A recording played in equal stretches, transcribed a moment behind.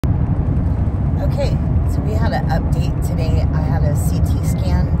Okay, so we had an update today. I had a CT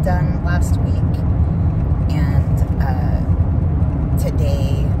scan done last week, and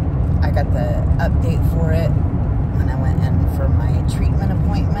today I got the update for it when I went in for my treatment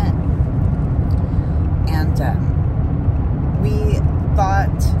appointment. And we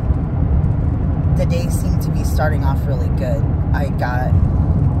thought the day seemed to be starting off really good. I got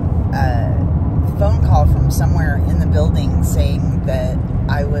a phone call from somewhere in the building saying that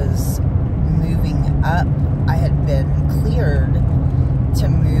I was moving up. I had been cleared to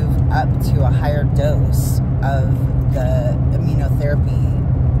move up to a higher dose of the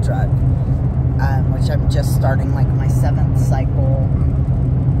immunotherapy drug, which I'm just starting like my 7th cycle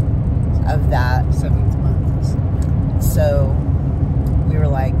of that. 7th month. So we were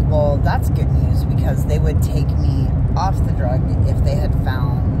like, well, that's good news, because they would take me off the drug if they had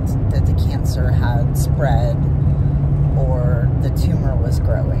found that the cancer had spread or the tumor was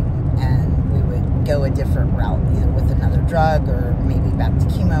growing, and we would go a different route, either with another drug or maybe back to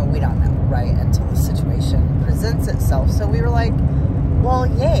chemo. We don't know, right, until the situation presents itself. So we were like, well,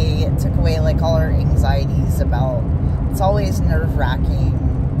 yay, it took away like all our anxieties about, it's always nerve-wracking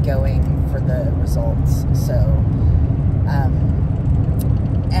going for the results. So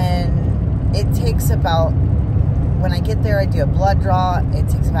and it takes about, when I get there, I do a blood draw. It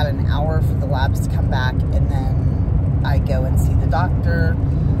takes about an hour for the labs to come back, and then I go and see the doctor.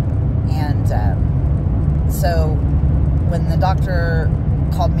 And so when the doctor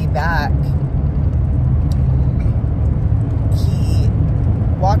called me back, he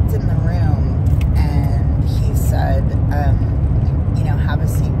walked in the room and he said, you know, have a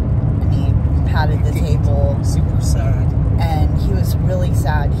seat. And he patted the table. Super sad. And he was really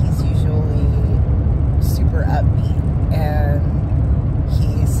sad. He's usually super upbeat. And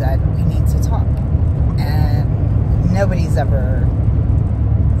he said, we need to talk. And nobody's ever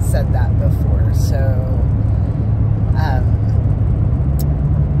said that before. So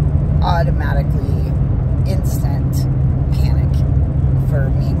automatically instant panic for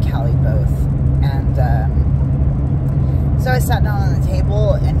me and Callie both. And so I sat down on the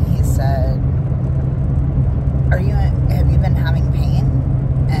table and he said, have you been having pain?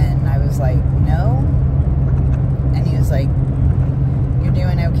 And I was like, no. And he was like, you're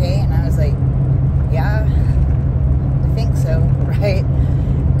doing okay? And I was like, yeah, I think so, right?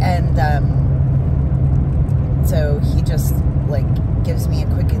 And so he just like gives me a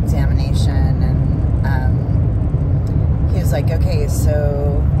quick examination, and he was like, okay,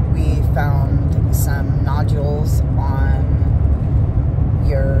 so we found some nodules on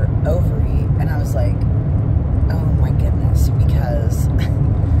your ovary. And I was like, oh my goodness, because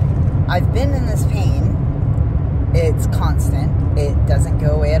I've been in this pain. It's constant. It doesn't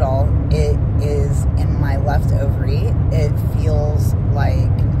go away at all. It is in my left ovary. It feels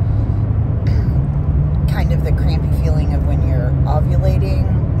like kind of the crampy feeling of when you're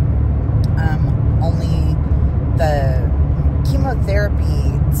ovulating. Only the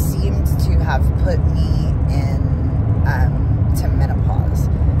chemotherapy seemed to have put me in to menopause.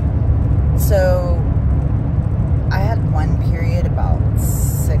 So I had one period about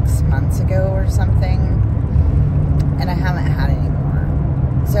 6 months ago or something, and I haven't had any more.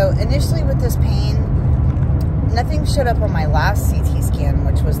 So initially with this pain, nothing showed up on my last CT scan,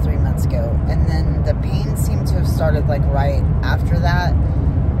 which was 3 months ago. And then the pain seemed to have started like right after that.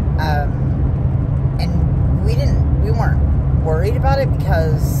 And we weren't worried about it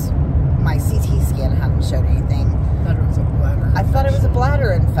because my CT scan hadn't showed anything. I thought it was a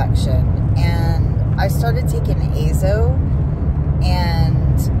bladder infection. And I started taking Azo,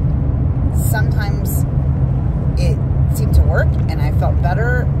 and sometimes it seemed to work and I felt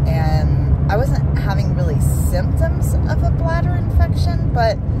better, and I wasn't having really symptoms of a bladder infection,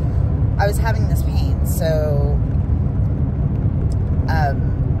 but I was having this pain. So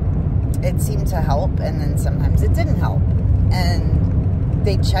it seemed to help, and then sometimes it didn't help. And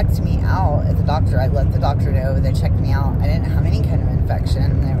they checked me out at the doctor. I let the doctor know. They checked me out. I didn't have any kind of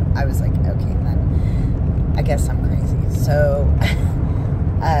infection. And I was like, okay, then I guess I'm crazy. So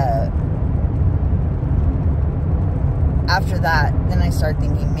after that, then I started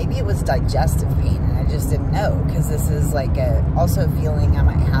thinking maybe it was digestive pain, and I just didn't know, because this is like also a feeling I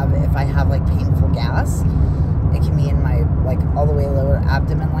might have if I have like painful gas. It can be in my like all the way lower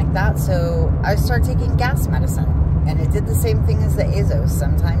abdomen like that. So I started taking gas medicine, and it did the same thing as the Azo.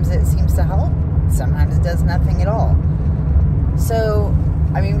 Sometimes it seems to help, sometimes it does nothing at all. So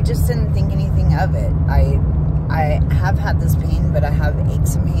I mean, we just didn't think anything of it. I have had this pain, but I have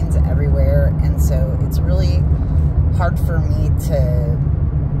aches and pains everywhere, and so it's really hard for me to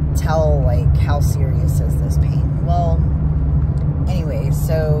tell like how serious is this pain. Well, anyway,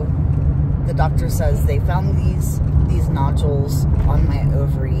 so the doctor says they found these nodules on my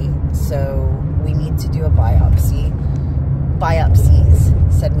ovary, so we need to do a biopsy.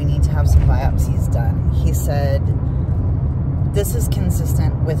 Biopsies. Said we need to have some biopsies done. He said this is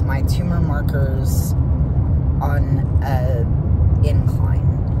consistent with my tumor markers on an incline.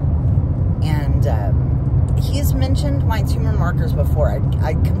 And he's mentioned my tumor markers before.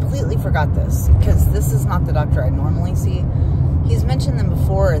 I completely forgot this, because this is not the doctor I normally see. He's mentioned them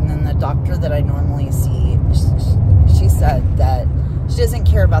before, and then the doctor that I normally see, she said that she doesn't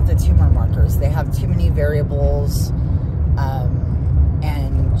care about the tumor markers. They have too many variables.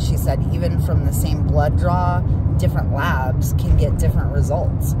 And she said even from the same blood draw, different labs can get different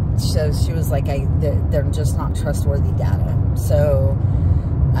results. So she was like, they're just not trustworthy data. So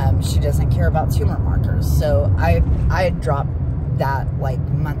she doesn't care about tumor markers. So I had dropped that like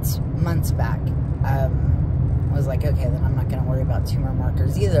months back. I was like, okay, then I'm not going to worry about tumor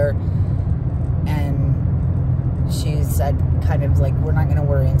markers either. And she said kind of like, we're not going to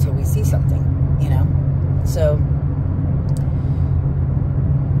worry until we see something, you know? So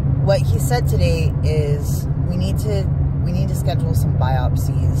what he said today is we need to schedule some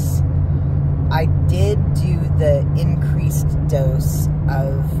biopsies. I did do the increased dose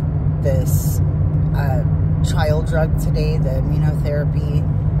of this trial drug today, the immunotherapy,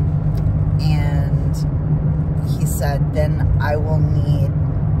 and he said then I will need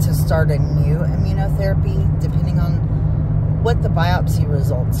to start a new immunotherapy depending on what the biopsy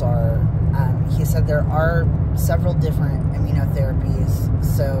results are. He said there are several different immunotherapies,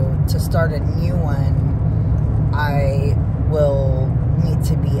 so to start a new one, I will need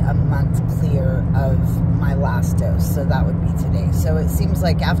to be a month clear of my last dose, so that would be today. So it seems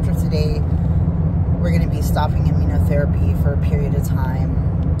like after today, we're going to be stopping immunotherapy for a period of time.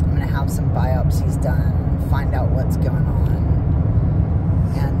 I'm going to have some biopsies done, find out what's going on.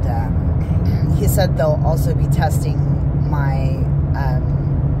 And he said they'll also be testing my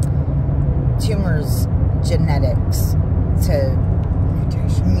tumor's genetics to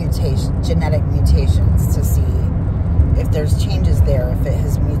genetic mutations to see if there's changes there, if it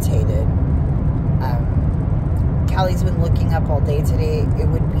has mutated. Callie's been looking up all day today. It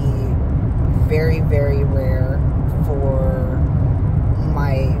would be very, very rare for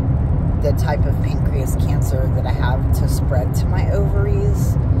the type of pancreas cancer that I have to spread to my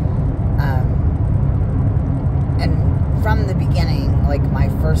ovaries. And from the beginning, like my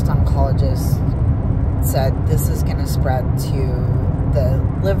first oncologist said, this is going to spread to the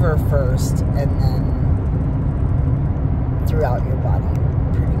liver first and then throughout your body,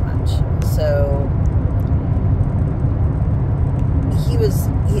 pretty much. So he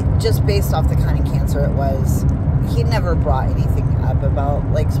just based off the kind of cancer it was, he never brought anything up about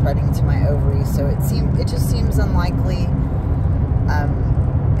like spreading to my ovaries, so it just seems unlikely.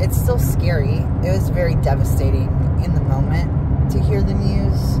 It's still scary. It was very devastating in the moment to hear the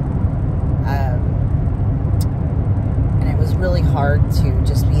news. And it was really hard to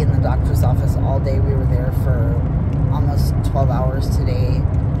just be in the doctor's office all day. We were there for almost 12 hours today.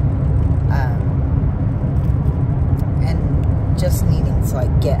 And just needing to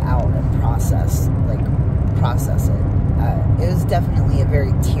like get out and process it. It was definitely a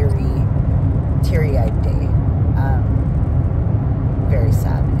very teary-eyed day. Very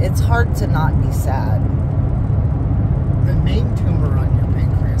sad. It's hard to not be sad. The main tumor on your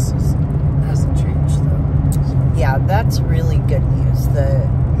pancreas hasn't changed, though. Yeah, that's really good news. The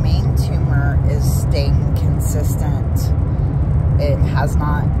main tumor is staying consistent. It has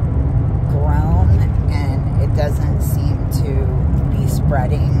not grown, and it doesn't seem to be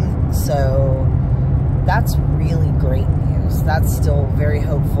spreading. So that's really great news. That's still very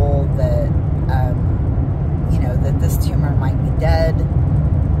hopeful that, you know, that this tumor might be dead.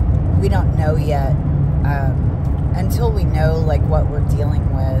 We don't know yet. Until we know, like, what we're dealing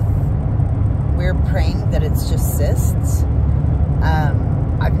with, we're praying that it's just cysts.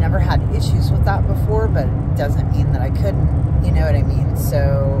 I've never had issues with that before, but it doesn't mean that I couldn't, you know what I mean?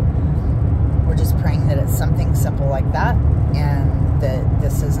 So we're just praying that it's something simple like that, and that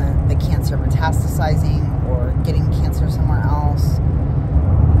this isn't the cancer metastasizing or getting cancer somewhere else.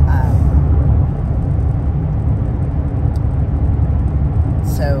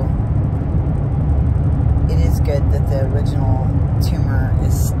 So it is good that the original tumor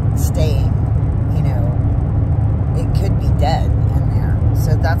is staying. You know, it could be dead in there,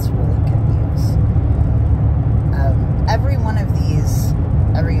 so that's really good news. Every one of these,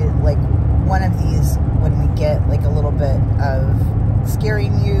 when we get like a little bit of scary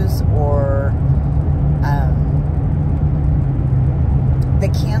news or the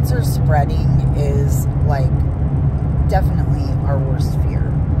cancer spreading is like definitely our worst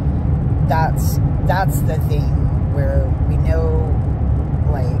fear. That that's the thing where we know,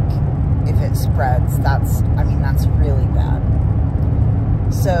 like, if it spreads, that's really bad.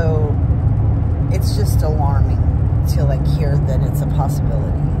 So it's just alarming to, like, hear that it's a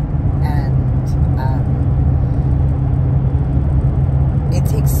possibility. And it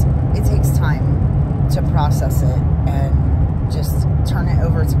takes time to process it and just turn it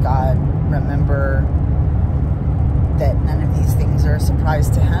over to God. Remember that none of these things are a surprise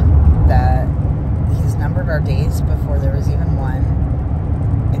to him, that he's numbered our days before there was even one.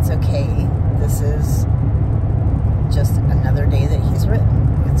 It's okay. This is just another day that he's written.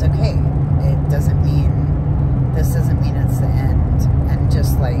 It's okay. This doesn't mean it's the end. And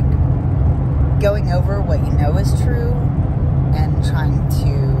just, like, going over what you know is true and trying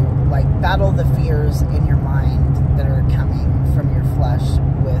to, like, battle the fears in your mind that are coming from your flesh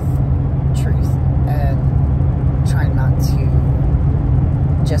with truth, and trying not to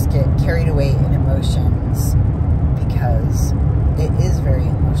just get carried away in emotions, because it is very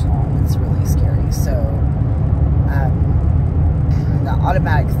emotional and it's really scary. So the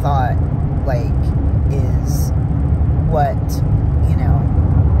automatic thought, like, is what, you know,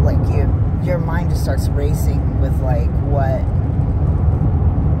 like, your mind just starts racing with, like, what,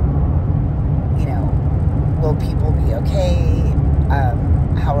 you know, will people be okay?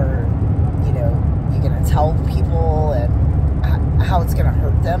 How are, you know, you gonna tell people, and how it's gonna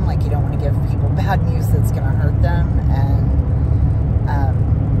hurt them? Like, you don't want to give people bad news that's gonna hurt them, and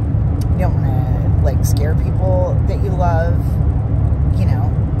you don't want to, like, scare people that you love, you know,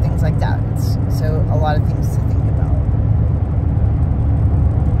 things like that. So a lot of things to think about.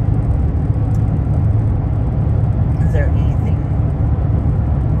 Is there anything?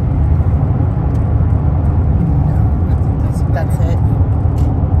 No, I think That's it.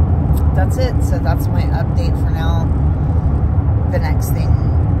 That's it. So that's my update for now. The next thing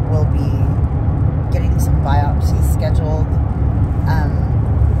will be getting some biopsies scheduled.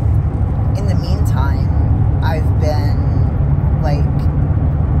 In the meantime, I've been, like,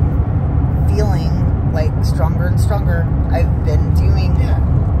 feeling, like, stronger and stronger. I've been doing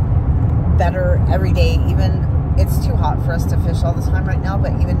better every day. Even, it's too hot for us to fish all the time right now,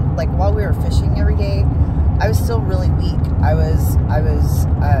 but even, like, while we were fishing every day, I was still really weak. I was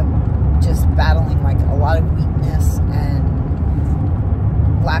just battling, like, a lot of weakness and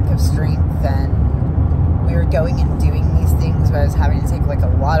lack of strength, and we were going and doing these things, but I was having to take, like, a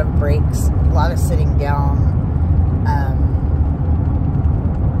lot of breaks, a lot of sitting down, and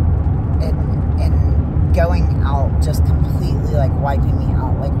going out just completely, like, wiping me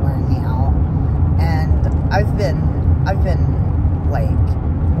out, like, wearing me out. And I've been like,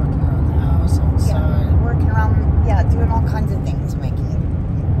 working around the house, outside. working around, doing all kinds of things, making,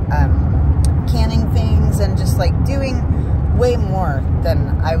 canning things, and just, like, doing way more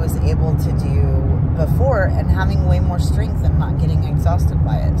than I was able to do before, and having way more strength and not getting exhausted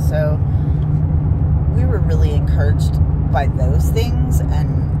by it. So we were really encouraged by those things,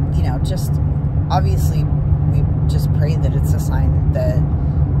 and, you know, just obviously we just pray that it's a sign that,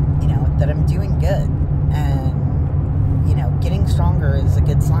 you know, that I'm doing good, and, you know, getting stronger is a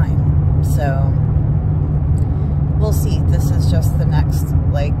good sign. So we'll see. This is just the next,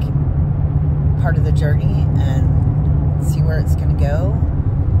 like, part of the journey, and see where it's going to go.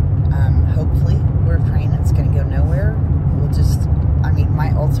 Hopefully, we're praying it's going to go nowhere. We'll just, I mean,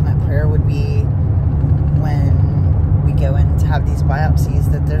 my ultimate prayer would be when we go in to have these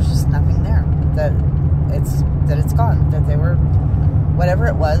biopsies that there's just nothing there, that it's gone, that they were, whatever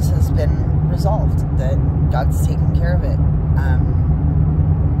it was has been resolved, that God's taken care of it.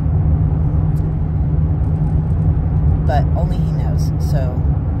 But only He knows. So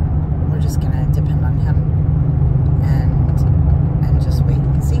we're just gonna depend on Him and just wait.